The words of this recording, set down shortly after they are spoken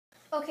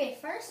Okay,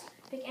 first,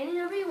 pick any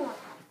number you want.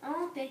 I'm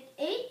going to pick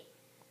 8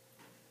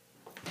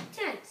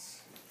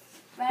 tenths.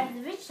 Right at the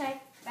division sign,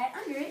 right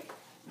under it.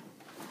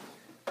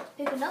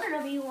 Pick another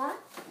number you want.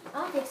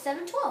 I'm going to pick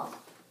 7 twelfths.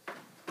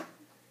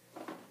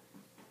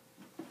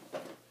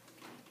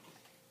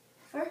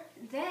 First,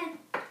 then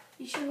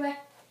you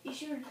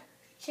should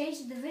change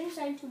the division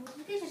sign to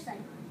multiplication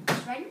sign.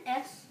 Just write an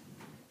S,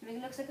 make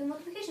it look like a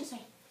multiplication sign.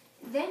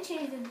 Then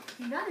change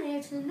the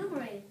denominator to the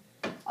numerator.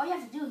 All you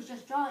have to do is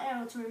just draw an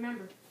arrow to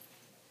remember.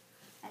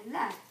 Like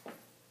that.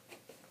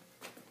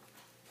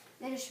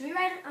 Then just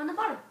rewrite it on the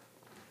bottom.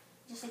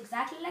 Just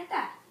exactly like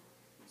that.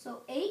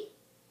 So 8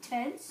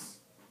 tenths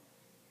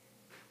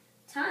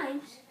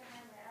times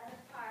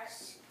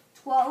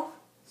 12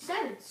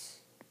 sevenths.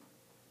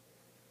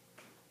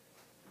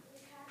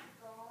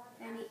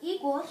 And it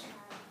equals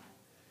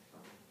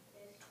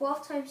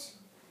 12 times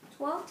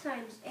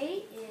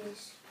 8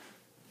 is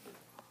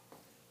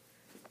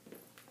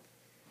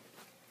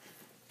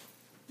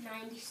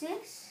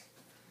 96.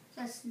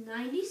 So that's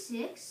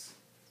 96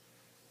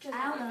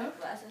 out of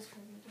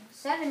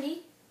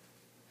 70.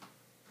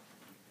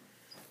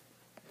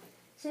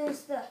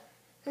 Since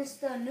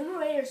the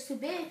numerator is too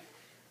big,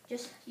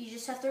 you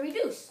just have to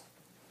reduce.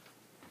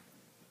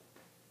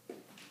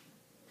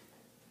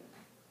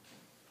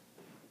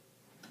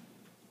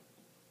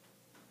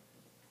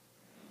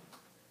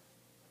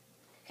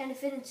 Can it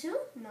fit in 2?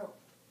 No.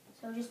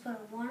 So just put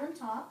a 1 on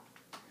top.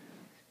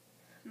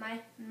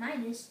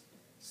 Minus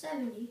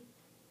 70.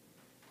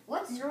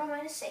 What's 0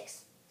 minus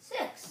 6?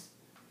 6.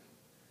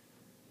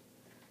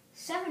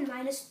 7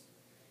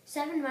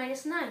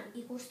 minus 9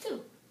 equals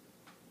 2.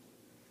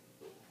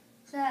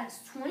 So that's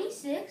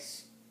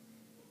 26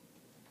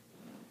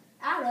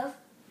 out of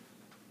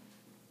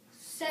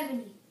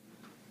 70.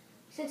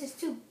 Since it's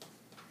 2.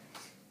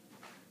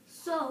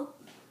 So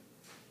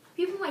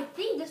people might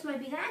think this might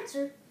be the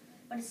answer,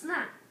 but it's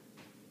not.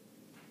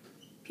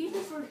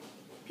 People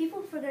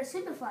forget to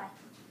simplify.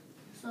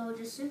 So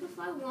just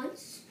simplify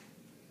once,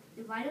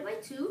 divided by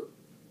 2,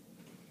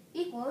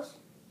 equals,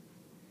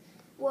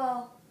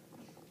 well,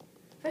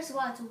 first of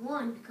all it's a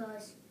 1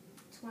 because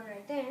it's 1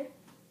 right there.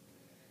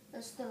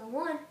 That's still a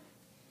 1.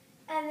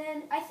 And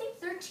then I think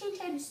 13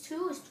 times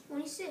 2 is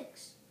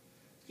 26.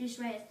 Just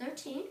write it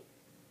 13.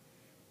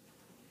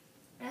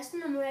 That's the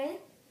numerator.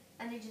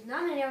 And the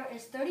denominator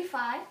is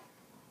 35.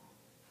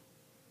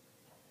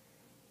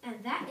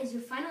 And that is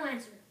your final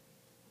answer.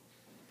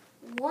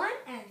 1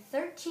 and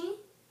 13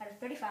 out of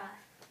 35.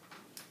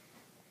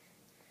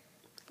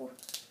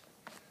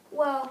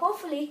 Well,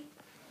 hopefully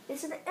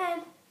this is the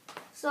end.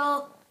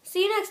 So,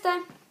 see you next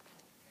time.